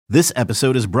This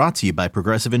episode is brought to you by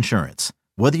Progressive Insurance.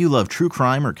 Whether you love true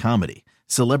crime or comedy,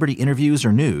 celebrity interviews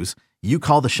or news, you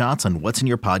call the shots on what's in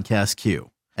your podcast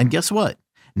queue. And guess what?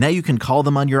 Now you can call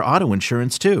them on your auto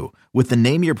insurance too with the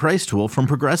Name Your Price tool from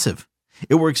Progressive.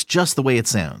 It works just the way it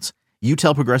sounds. You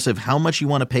tell Progressive how much you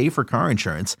want to pay for car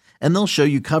insurance, and they'll show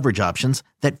you coverage options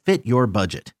that fit your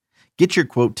budget. Get your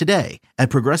quote today at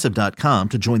Progressive.com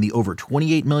to join the over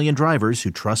 28 million drivers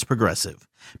who trust Progressive.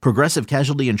 Progressive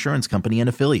Casualty Insurance Company and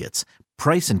Affiliates.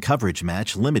 Price and coverage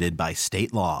match limited by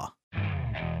state law.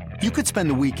 You could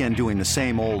spend the weekend doing the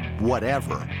same old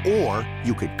whatever, or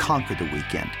you could conquer the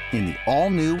weekend in the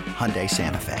all-new Hyundai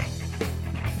Santa Fe.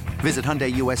 Visit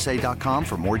HyundaiUSA.com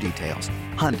for more details.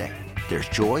 Hyundai, there's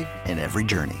joy in every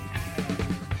journey.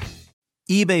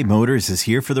 eBay Motors is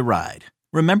here for the ride.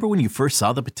 Remember when you first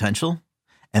saw the potential?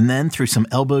 And then through some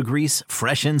elbow grease,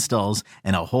 fresh installs,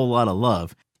 and a whole lot of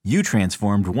love, you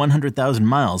transformed 100,000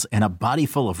 miles and a body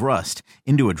full of rust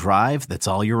into a drive that's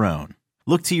all your own.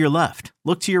 Look to your left.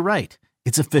 Look to your right.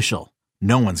 It's official.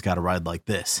 No one's got a ride like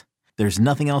this. There's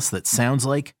nothing else that sounds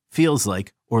like, feels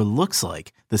like, or looks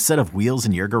like the set of wheels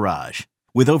in your garage.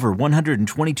 With over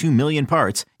 122 million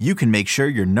parts, you can make sure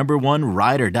your number one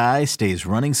ride or die stays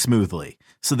running smoothly.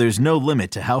 So there's no limit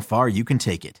to how far you can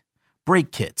take it.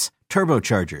 Brake kits,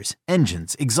 turbochargers,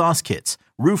 engines, exhaust kits,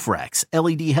 roof racks,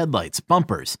 LED headlights,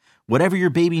 bumpers, whatever your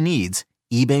baby needs,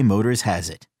 eBay Motors has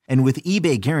it. And with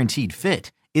eBay Guaranteed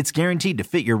Fit, it's guaranteed to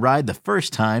fit your ride the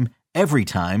first time, every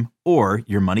time, or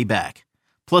your money back.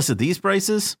 Plus at these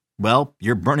prices, well,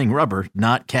 you're burning rubber,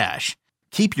 not cash.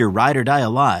 Keep your ride or die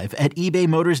alive at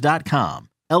ebaymotors.com.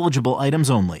 Eligible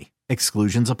items only.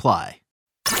 Exclusions apply.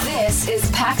 This is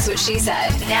Pax What She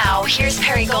Said. Now, here's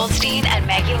Perry Goldstein and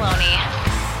Maggie Loney.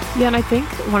 Yeah, and I think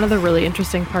one of the really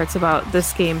interesting parts about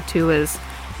this game, too, is,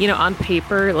 you know, on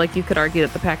paper, like you could argue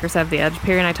that the Packers have the edge.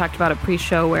 Perry and I talked about it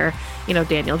pre-show where, you know,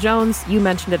 Daniel Jones, you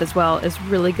mentioned it as well, is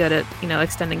really good at, you know,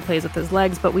 extending plays with his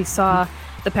legs. But we saw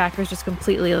the Packers just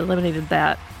completely eliminated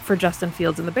that for Justin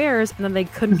Fields and the Bears, and then they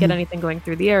couldn't get anything going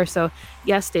through the air. So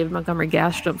yes, David Montgomery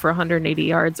gashed him for 180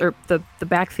 yards, or the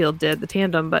backfield did, the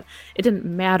tandem, but it didn't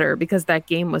matter because that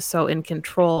game was so in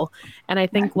control. And I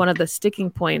think one of the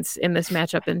sticking points in this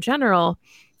matchup in general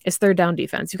is third down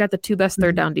defense. You've got the two best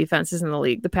third down defenses in the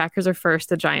league. The Packers are first,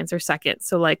 the Giants are second.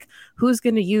 So like, who's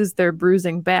going to use their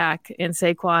bruising back in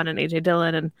Saquon and AJ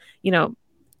Dillon, and, you know,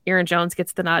 Aaron Jones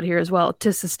gets the nod here as well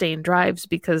to sustain drives?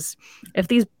 Because if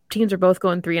these teams are both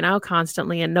going 3 and out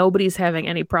constantly and nobody's having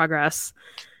any progress,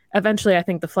 eventually I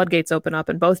think the floodgates open up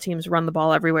and both teams run the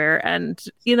ball everywhere. And,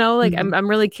 you know, like I'm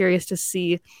really curious to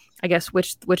see, I guess,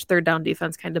 which third down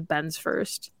defense kind of bends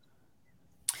first.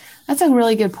 That's a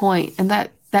really good point. And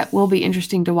that will be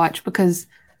interesting to watch, because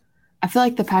I feel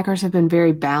like the Packers have been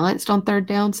very balanced on third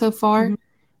down so far.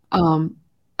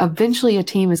 Eventually a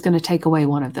team is going to take away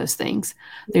one of those things.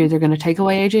 They're either going to take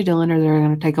away AJ Dillon or they're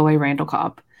going to take away Randall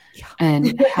Cobb.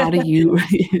 And how do you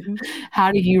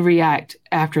react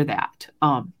after that?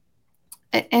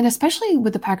 And especially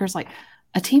with the Packers, like,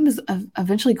 a team is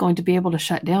eventually going to be able to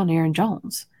shut down Aaron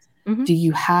Jones. Do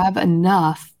you have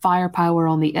enough firepower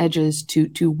on the edges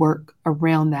to work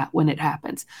around that when it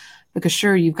happens? Because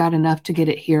sure, you've got enough to get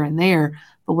it here and there,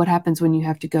 but what happens when you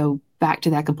have to go back to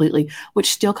that completely?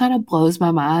 Which still kind of blows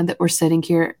my mind that we're sitting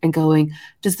here and going,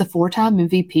 does the 4-time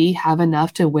MVP have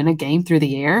enough to win a game through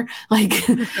the air? Like,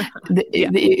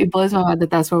 it blows my mind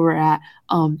that that's where we're at.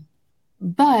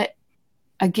 But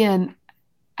again,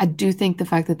 I do think the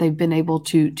fact that they've been able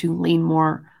to lean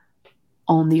more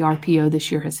on the RPO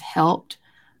this year has helped.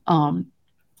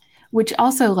 Which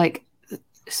also, like,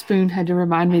 Spoon had to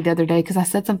remind me the other day, because I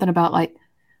said something about, like,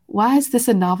 why is this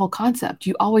a novel concept?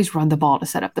 You always run the ball to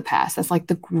set up the pass. That's like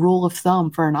the rule of thumb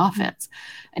for an offense.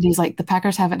 And he's like, the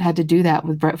Packers haven't had to do that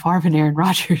with Brett Favre and Aaron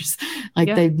Rodgers.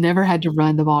 They've never had to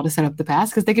run the ball to set up the pass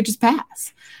because they could just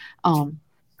pass.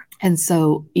 And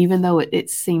so even though it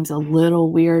seems a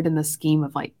little weird in the scheme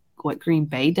of like what Green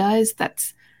Bay does,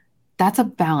 that's a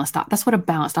balanced. That's what a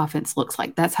balanced offense looks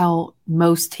like. That's how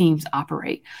most teams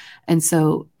operate. And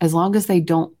so as long as they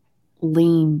don't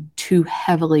lean too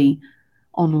heavily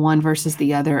on one versus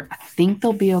the other, I think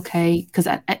they'll be okay. Because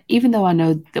even though I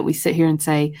know that we sit here and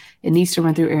say it needs to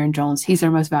run through Aaron Jones, he's their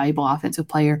most valuable offensive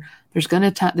player, there's going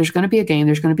to be a game,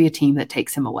 there's going to be a team that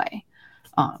takes him away.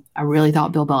 I really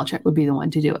thought Bill Belichick would be the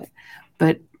one to do it.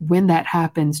 But when that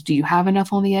happens, do you have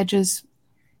enough on the edges?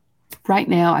 Right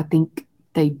now, I think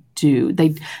they do.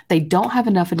 They don't have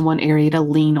enough in one area to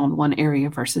lean on one area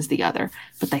versus the other,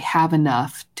 but they have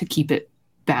enough to keep it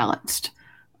balanced.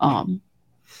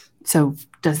 So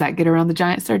does that get around the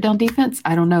Giants' third down defense?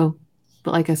 I don't know.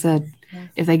 But like I said,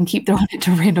 if they can keep throwing it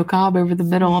to Randall Cobb over the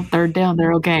middle on third down,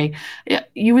 they're okay. Yeah,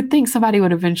 you would think somebody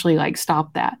would eventually like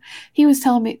stop that. He was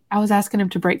telling me, I was asking him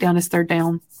to break down his third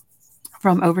down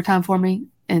from overtime for me.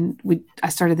 And I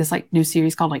started this like new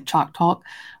series called like Chalk Talk,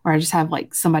 where I just have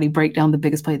like somebody break down the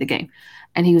biggest play of the game.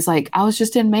 And he was like, I was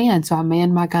just in man, so I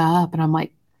manned my guy up. And I'm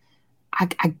like,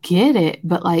 I get it,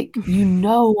 but like,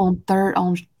 on third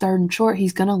and short,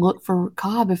 he's gonna look for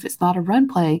Cobb if it's not a run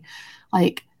play.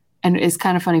 Like, and it's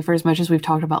kind of funny, for as much as we've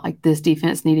talked about like this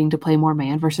defense needing to play more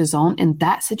man versus zone, in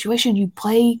that situation you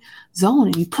play zone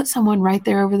and you put someone right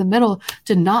there over the middle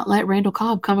to not let Randall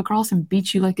Cobb come across and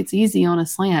beat you like it's easy on a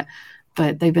slant.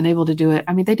 But they've been able to do it.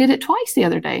 I mean, they did it twice the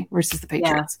other day versus the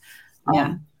Patriots.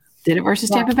 Yeah. Did it versus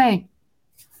Tampa Bay.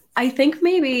 I think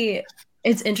maybe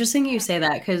it's interesting you say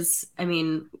that, because, I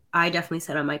mean, I definitely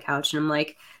sat on my couch and I'm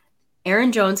like,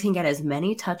 Aaron Jones can get as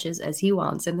many touches as he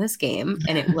wants in this game,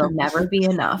 and it will never be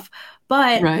enough.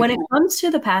 But when it comes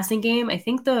to the passing game, I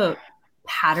think the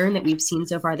pattern that we've seen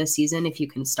so far this season, if you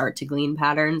can start to glean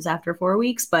patterns after 4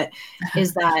 weeks, but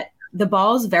is that the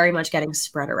ball is very much getting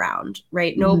spread around,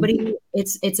 right? Nobody,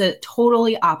 it's a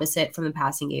totally opposite from the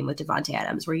passing game with Davante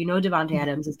Adams, where Davante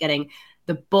Adams is getting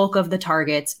the bulk of the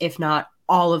targets, if not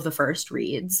all of the first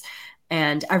reads,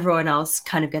 and everyone else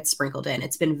kind of gets sprinkled in.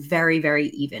 It's been very, very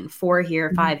even. 4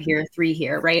 here, 5 here, 3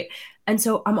 here, right? And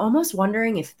so I'm almost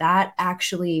wondering if that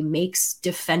actually makes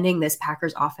defending this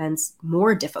Packers offense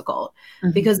more difficult,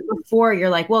 because before you're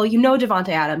like, well, Davante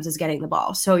Adams is getting the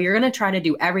ball, so you're going to try to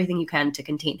do everything you can to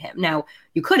contain him. Now,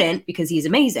 you couldn't, because he's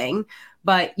amazing,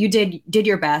 but you did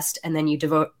your best, and then you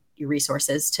devote your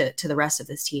resources to the rest of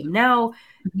this team. Now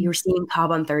you're seeing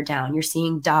Cobb on third down. You're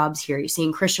seeing Dobbs here. You're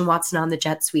seeing Christian Watson on the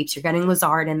jet sweeps. You're getting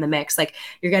Lazard in the mix. Like,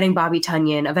 you're getting Bobby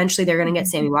Tunyon. Eventually they're going to get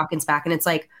Sammy Watkins back. And it's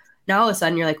like, now all of a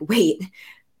sudden you're like, wait,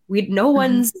 no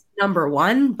one's number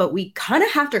one, but we kind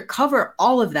of have to cover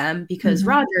all of them, because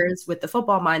Rodgers, with the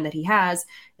football mind that he has,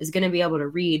 is going to be able to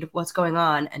read what's going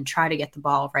on and try to get the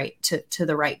ball right to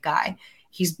the right guy.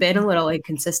 He's been a little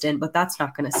inconsistent, but that's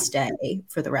not going to stay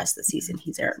for the rest of the season.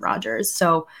 He's Aaron Rodgers.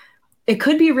 So it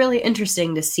could be really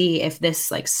interesting to see if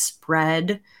this like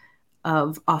spread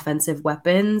of offensive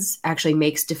weapons actually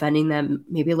makes defending them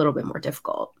maybe a little bit more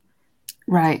difficult.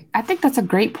 Right. I think that's a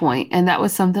great point. And that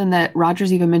was something that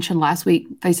Rodgers even mentioned last week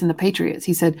facing the Patriots.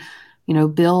 He said,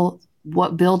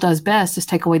 what Bill does best is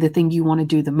take away the thing you want to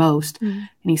do the most. And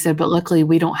he said, but luckily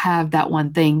we don't have that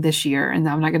one thing this year. And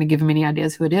I'm not going to give him any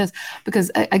ideas who it is,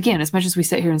 because again, as much as we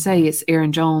sit here and say it's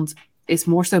Aaron Jones, it's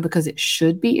more so because it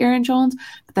should be Aaron Jones,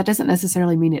 but that doesn't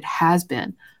necessarily mean it has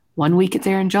been. 1 week it's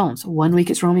Aaron Jones. 1 week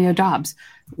it's Romeo Dobbs.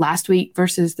 Last week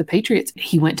versus the Patriots,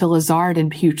 he went to Lazard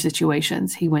in huge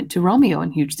situations. He went to Romeo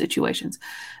in huge situations.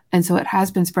 And so it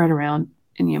has been spread around.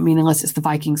 And unless it's the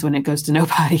Vikings when it goes to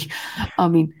nobody.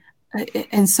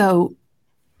 And so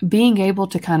being able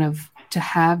to kind of to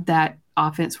have that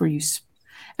offense where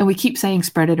and we keep saying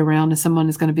spread it around, and someone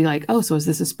is going to be like, oh, so is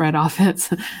this a spread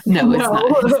offense? No, it's not.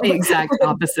 It's the exact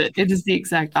opposite. It is the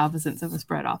exact opposite of a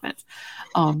spread offense.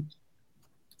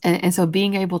 And so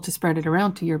being able to spread it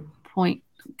around, to your point,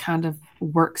 kind of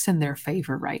works in their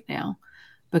favor right now,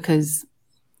 because,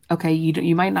 okay,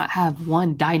 you might not have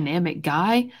one dynamic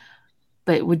guy,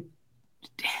 but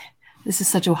this is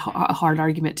such a hard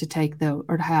argument to take, though,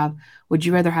 or to have. Would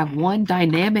you rather have one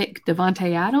dynamic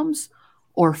Davante Adams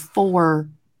or 4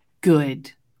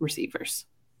 good receivers?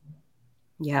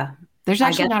 Yeah. There's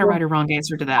actually not a right or wrong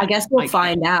answer to that. I guess we'll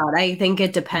find out. I think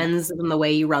it depends on the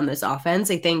way you run this offense.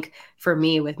 I think for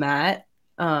me with Matt,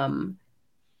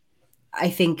 I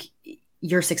think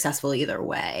you're successful either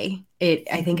way.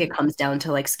 I think it comes down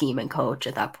to like scheme and coach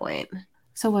at that point.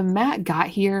 So when Matt got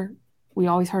here, we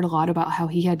always heard a lot about how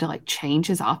he had to like change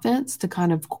his offense to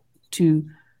kind of to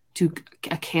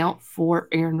account for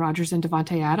Aaron Rodgers and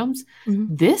Davante Adams.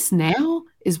 This now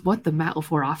is what the Matt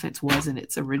LaFleur offense was in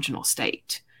its original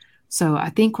state. So I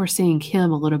think we're seeing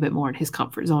him a little bit more in his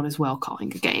comfort zone as well,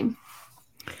 calling a game.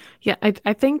 Yeah,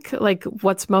 I think like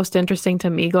what's most interesting to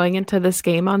me going into this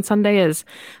game on Sunday is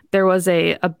there was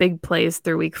a big plays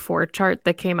through week 4 chart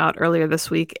that came out earlier this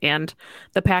week, and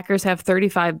the Packers have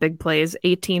 35 big plays,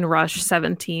 18 rush,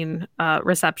 17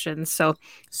 receptions, so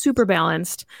super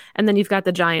balanced. And then you've got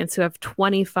the Giants who have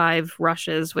 25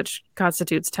 rushes, which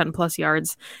constitutes 10 plus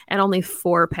yards, and only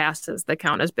 4 passes that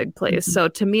count as big plays. So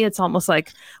to me, it's almost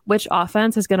like which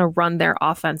offense is going to run their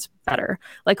offense better?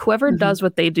 Like whoever does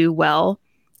what they do well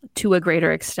to a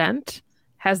greater extent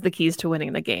has the keys to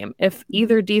winning the game. If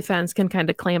either defense can kind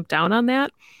of clamp down on that,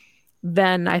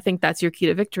 then I think that's your key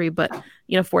to victory. But,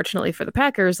 fortunately for the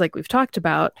Packers, like we've talked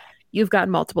about, you've got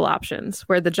multiple options,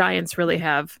 where the Giants really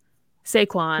have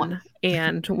Saquon,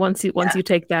 and once you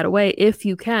take that away, if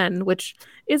you can, which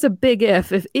is a big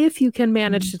if you can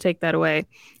manage to take that away,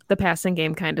 the passing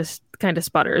game kind of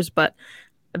sputters. But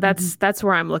that's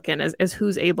where I'm looking is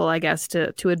who's able, I guess,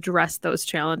 to address those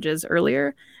challenges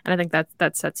earlier, and I think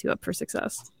that sets you up for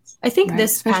success. I think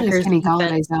this especially Packers Kenny defense,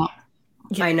 Galladay's out.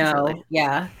 Yeah, I know. definitely.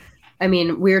 Yeah. I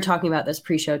mean, we were talking about this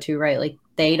pre-show too, right? Like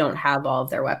they don't have all of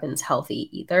their weapons healthy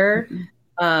either.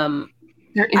 Their I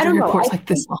don't injury know. report's I like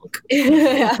this long.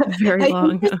 Yeah. Very I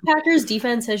long. think this Packers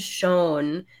defense has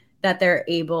shown that they're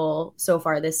able so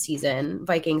far this season,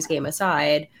 Vikings game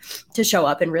aside, to show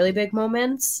up in really big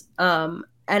moments. And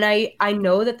I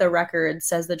know that the record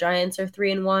says the Giants are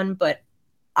 3-1, but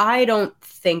I don't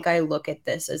think I look at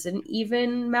this as an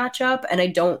even matchup. And I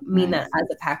don't mean that as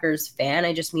a Packers fan.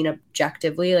 I just mean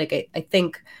objectively. Like I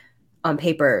think on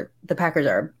paper, the Packers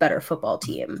are a better football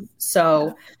team.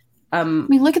 So I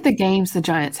mean, look at the games the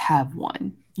Giants have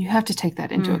won. You have to take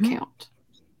that into account.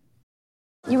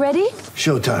 You ready?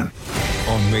 Showtime.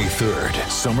 On May 3rd,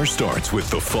 summer starts with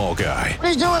The Fall Guy.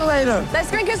 Let's do it later. Let's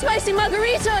drink a spicy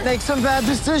margarita. Make some bad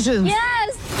decisions.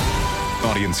 Yes.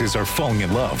 Audiences are falling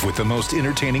in love with the most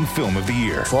entertaining film of the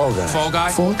year. Fall guy. Fall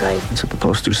Guy? Fall guy. That's what the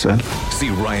poster said. See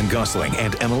Ryan Gosling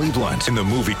and Emily Blunt in the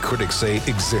movie critics say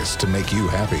exists to make you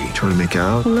happy. Trying to make it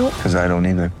out? Nope. Because I don't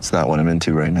either. It's not what I'm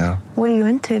into right now. What are you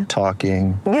into?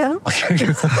 Talking. Yeah.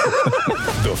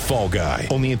 The Fall Guy.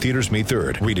 Only in theaters May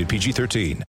 3rd. Rated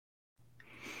PG-13.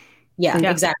 Yeah, Yeah.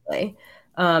 exactly.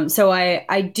 So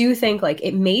I do think like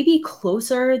it may be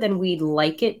closer than we'd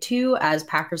like it to as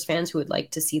Packers fans who would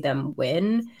like to see them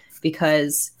win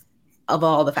because of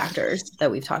all the factors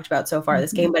that we've talked about so far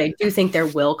this game. But I do think there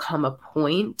will come a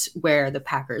point where the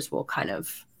Packers will kind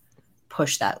of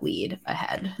push that lead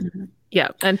ahead. Yeah,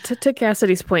 and to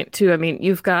Cassidy's point too, I mean,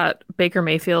 you've got Baker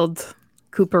Mayfield,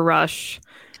 Cooper Rush,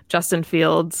 Justin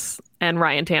Fields, and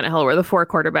Ryan Tannehill were the four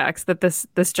quarterbacks that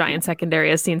this Giant secondary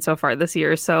has seen so far this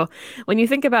year. So when you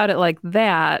think about it like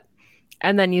that,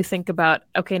 and then you think about,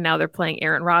 okay, now they're playing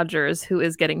Aaron Rodgers, who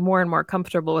is getting more and more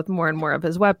comfortable with more and more of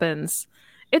his weapons,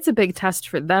 it's a big test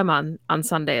for them on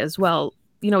Sunday as well.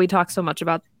 You know, we talk so much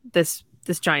about this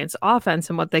Giants offense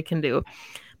and what they can do,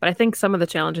 but I think some of the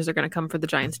challenges are going to come for the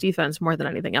Giants defense more than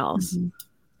anything else.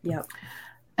 Yep.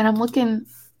 And I'm looking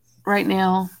right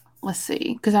now, let's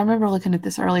see, because I remember looking at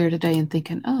this earlier today and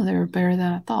thinking, oh, they were better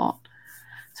than I thought.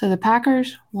 So the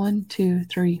Packers, 1, 2,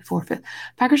 3, 4, 5.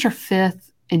 Packers are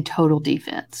fifth in total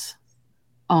defense.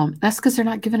 That's because they're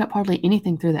not giving up hardly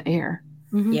anything through the air.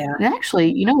 Yeah. And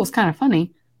actually, you know what's kind of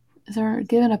funny? Is they're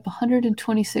giving up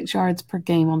 126 yards per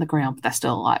game on the ground, but that's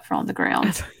still a lot for on the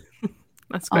ground.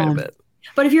 That's quite a bit.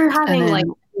 But if you're having then like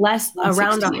less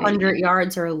around 168. 100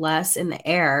 yards or less in the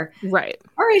air, Right.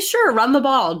 all right, sure, run the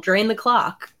ball, drain the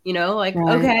clock, you know, like,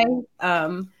 Right. okay.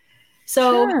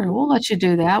 So Sure, we'll let you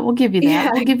do that. We'll give you that.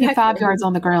 Yeah, We'll give you 5 exactly. yards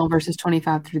on the ground versus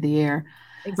 25 through the air.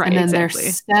 Right, And then exactly.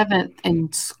 they're seventh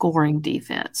in scoring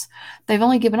defense. They've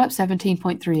only given up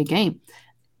 17.3 a game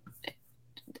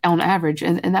on average.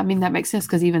 And I mean, that makes sense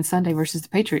because even Sunday versus the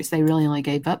Patriots, they really only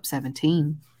gave up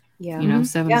 17. yeah. You know,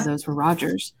 7 of those were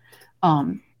Rodgers.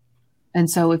 And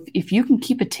so if you can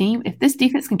keep a team, if this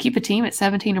defense can keep a team at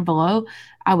 17 or below,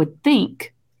 I would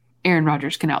think Aaron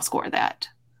Rodgers can outscore that.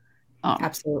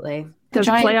 Absolutely. Because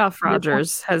Giant- playoff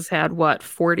Rodgers has had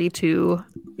 42.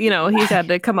 You know, he's had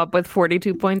to come up with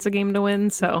 42 points a game to win.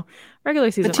 So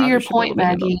regular season. But to your Rodgers should be able point, to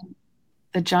handle Maggie,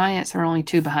 the Giants are only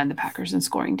 2 behind the Packers in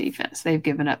scoring defense. They've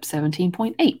given up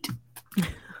 17.8.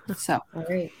 So, All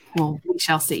right. well, we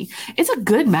shall see. It's a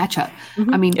good matchup.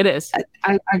 I mean, it is.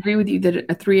 I agree with you that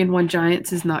a 3-1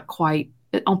 Giants is not quite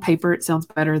on paper. It sounds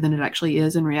better than it actually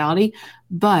is in reality,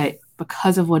 but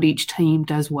because of what each team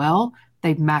does well,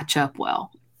 they match up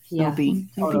well. Yeah. It'll be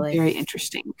totally. very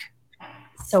interesting.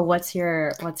 So what's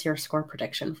your score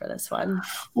prediction for this one?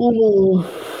 Oh,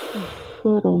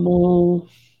 I don't know.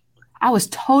 I was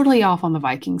totally off on the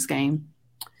Vikings game.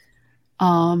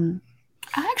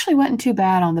 I actually wasn't too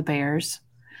bad on the Bears.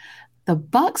 The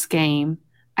Bucks game,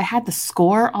 I had the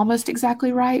score almost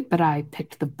exactly right, but I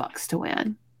picked the Bucks to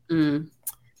win.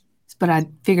 But I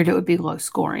figured it would be low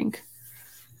scoring.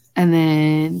 And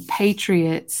then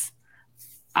Patriots,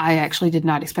 I actually did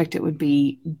not expect it would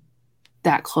be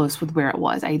that close with where it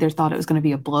was. I either thought it was going to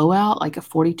be a blowout, like a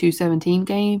 42-17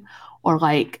 game, or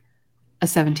like a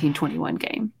 17-21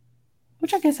 game,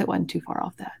 which I guess it wasn't too far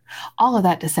off that. All of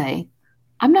that to say,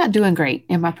 I'm not doing great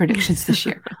in my predictions this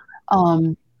year.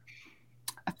 I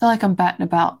feel like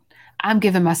I'm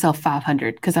giving myself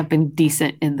 500 because I've been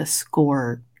decent in the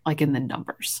score, like in the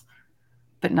numbers,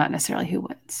 but not necessarily who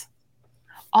wins.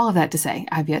 All of that to say,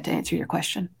 I've yet to answer your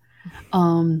question.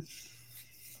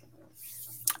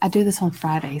 I do this on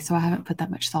Friday, so I haven't put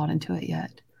that much thought into it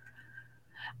yet.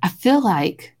 I feel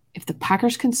like if the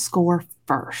Packers can score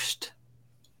first,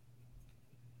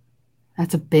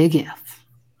 that's a big if.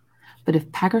 But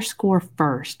if Packers score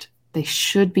first, they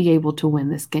should be able to win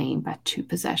this game by 2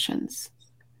 possessions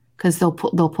because they'll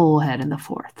pull ahead in the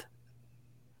fourth.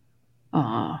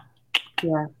 Yeah,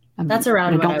 that's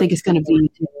around. I don't think it's going to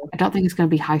be. I don't think it's going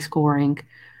to be high scoring.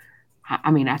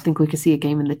 I mean, I think we could see a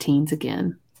game in the teens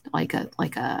again, like a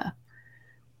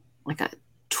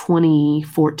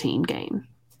 2014 game.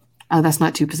 Oh, that's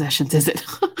not 2 possessions, is it?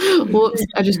 Whoops!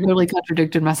 I just totally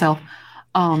contradicted myself.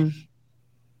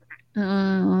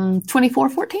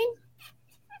 24-14.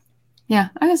 Yeah,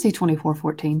 I can see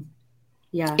 24-14.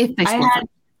 Yeah, if they score.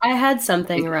 I had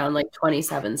something around like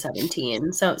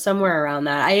 27-17, so somewhere around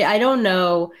that. I don't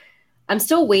know. I'm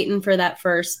still waiting for that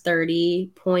first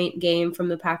 30-point game from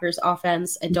the Packers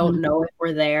offense. I don't know if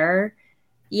we're there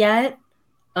yet,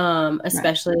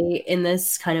 especially in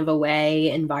this kind of away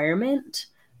environment.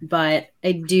 But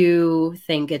I do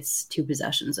think it's 2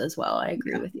 possessions as well. I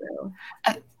agree with you.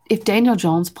 If Daniel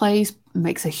Jones plays, it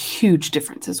makes a huge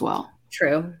difference as well.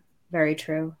 True. Very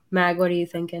true. Mag, what are you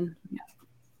thinking?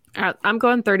 I'm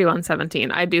going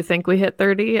 31-17. I do think we hit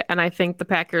 30, and I think the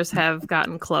Packers have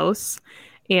gotten close.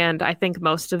 And I think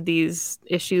most of these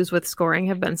issues with scoring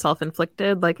have been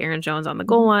self-inflicted, like Aaron Jones on the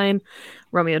goal line,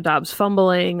 Romeo Doubs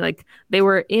fumbling. Like, they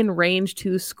were in range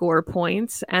to score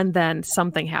points, and then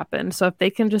something happened. So if they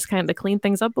can just kind of clean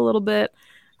things up a little bit,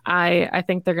 I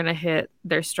think they're going to hit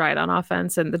their stride on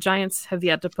offense. And the Giants have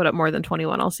yet to put up more than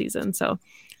 21 all season. So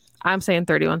I'm saying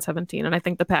 31-17, and I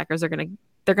think the Packers are going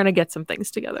to get some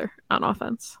things together on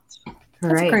offense.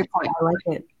 That's a great point. I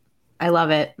like it. I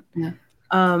love it. Yeah.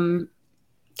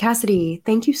 Cassidy,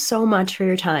 thank you so much for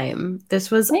your time.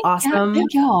 This was awesome.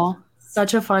 Thank y'all.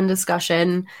 Such a fun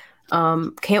discussion.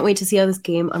 Can't wait to see how this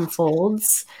game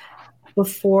unfolds.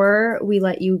 Before we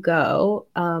let you go,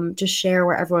 just share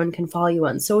where everyone can follow you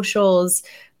on socials,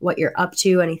 what you're up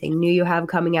to, anything new you have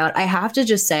coming out. I have to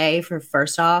just say,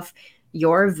 first off,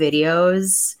 your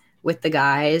videos with the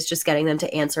guys, just getting them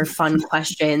to answer fun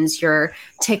questions, your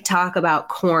TikTok about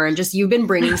corn, you've been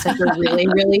bringing such a really,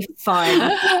 really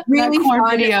fun, really corn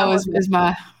fun video is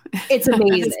my. It's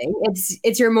amazing.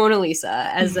 It's your Mona Lisa,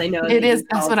 as I know. It is.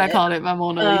 That's what I called it, my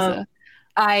Mona Lisa.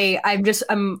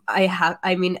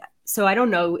 So I don't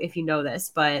know if you know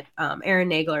this, but Aaron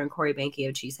Nagler and Corey Banke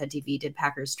of Cheesehead TV did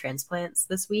Packers transplants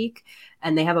this week,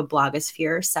 and they have a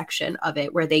blogosphere section of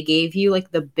it where they gave you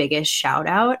like the biggest shout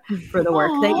out for the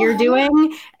work that you're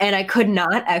doing. And I could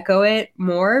not echo it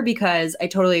more because I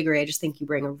totally agree. I just think you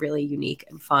bring a really unique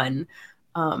and fun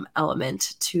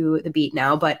element to the beat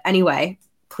now. But anyway,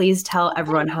 please tell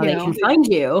everyone how they can find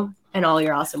you and all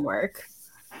your awesome work.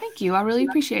 Thank you. I really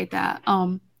appreciate that.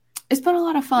 It's been a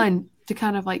lot of fun to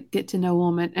kind of like get to know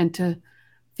them and to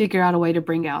figure out a way to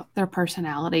bring out their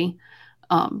personality.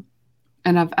 And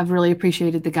I've really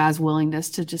appreciated the guys'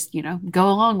 willingness to just, go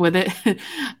along with it.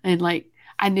 And like,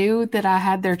 I knew that I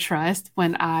had their trust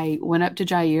when I went up to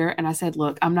Jair and I said,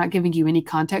 look, I'm not giving you any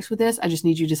context with this. I just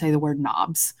need you to say the word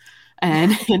knobs.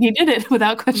 And he did it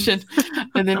without question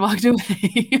and then walked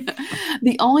away.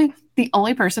 The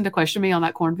only person to question me on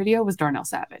that corn video was Darnell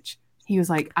Savage. He was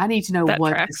like, I need to know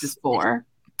what this is for.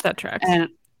 That tracks. And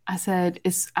I said,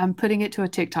 I'm putting it to a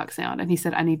TikTok sound. And he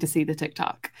said, I need to see the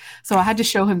TikTok. So I had to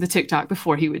show him the TikTok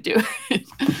before he would do it.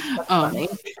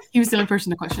 He was the only person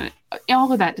to question it.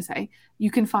 All of that to say, you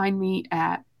can find me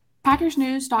at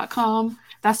PackersNews.com.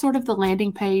 That's sort of the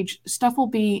landing page. Stuff will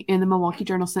be in the Milwaukee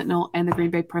Journal-Sentinel and the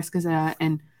Green Bay Press-Gazette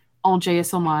and on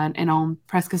JS Online and on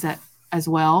Press-Gazette as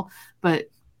well. But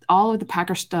all of the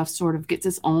Packer stuff sort of gets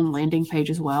its own landing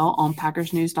page as well on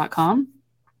PackersNews.com.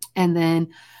 And then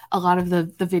a lot of the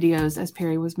videos, as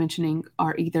Perry was mentioning,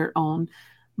 are either on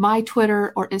my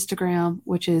Twitter or Instagram,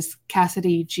 which is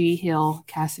Cassidy G. Hill,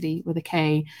 Cassidy with a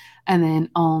K, and then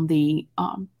on the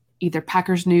either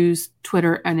Packers News,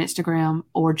 Twitter and Instagram,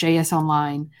 or JS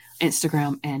Online,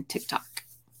 Instagram and TikTok.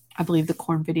 I believe the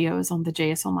corn video is on the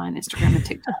JS Online, Instagram and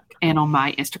TikTok, and on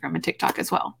my Instagram and TikTok as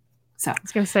well. So I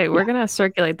was going to say, we're going to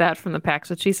circulate that from the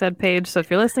Packs What She Said page. So if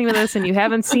you're listening to this and you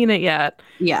haven't seen it yet,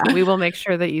 we will make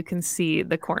sure that you can see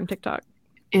the corn TikTok.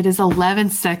 It is 11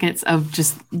 seconds of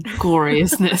just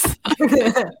gloriousness.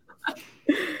 It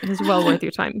is well worth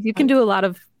your time. You can do a lot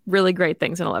of really great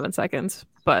things in 11 seconds,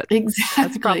 but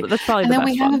that's probably the best one.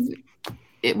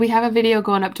 We have a video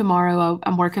going up tomorrow.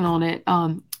 I'm working on it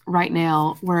right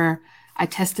now where I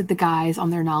tested the guys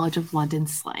on their knowledge of London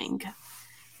slang.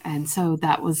 And so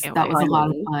that was a lot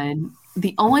of fun.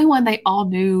 The only one they all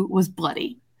knew was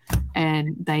bloody,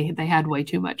 and they had way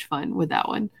too much fun with that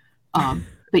one.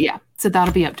 But yeah, so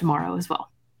that'll be up tomorrow as well.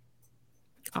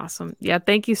 Awesome. Yeah,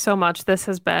 thank you so much. This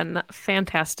has been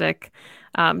fantastic.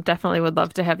 Definitely would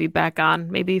love to have you back on,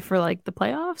 maybe for like the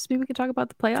playoffs. Maybe we could talk about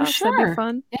the playoffs. For sure. That'd be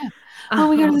fun. Yeah. When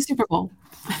we go to the Super Bowl.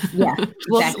 Yeah,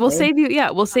 We'll save you.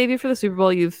 Yeah, we'll save you for the Super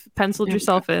Bowl. You've penciled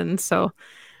yourself in. So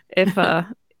if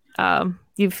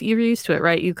you're used to it,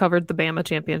 right? You covered the Bama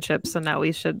championship, so now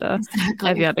we should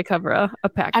have you had to cover a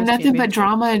Packers. I'm nothing but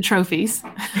drama and trophies.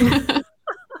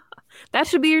 That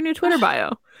should be your new Twitter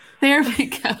bio. There we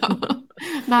go.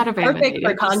 Not a perfect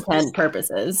for content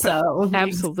purposes. So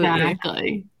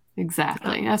absolutely.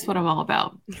 Exactly. That's what I'm all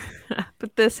about.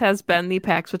 But this has been the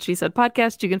Pax What She Said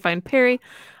podcast. You can find Perry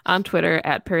on Twitter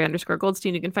at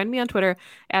Perry_Goldstein. You can find me on Twitter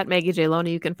at Maggie J.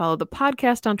 Loney. You can follow the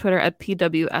podcast on Twitter at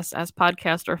PWSS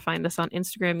Podcast, or find us on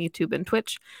Instagram, YouTube, and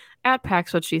Twitch at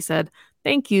Pax What She Said.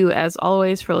 Thank you, as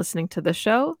always, for listening to the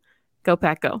show. Go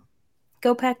Pack Go.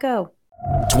 Go Pack Go.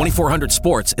 2400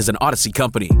 Sports is an Odyssey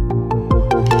company.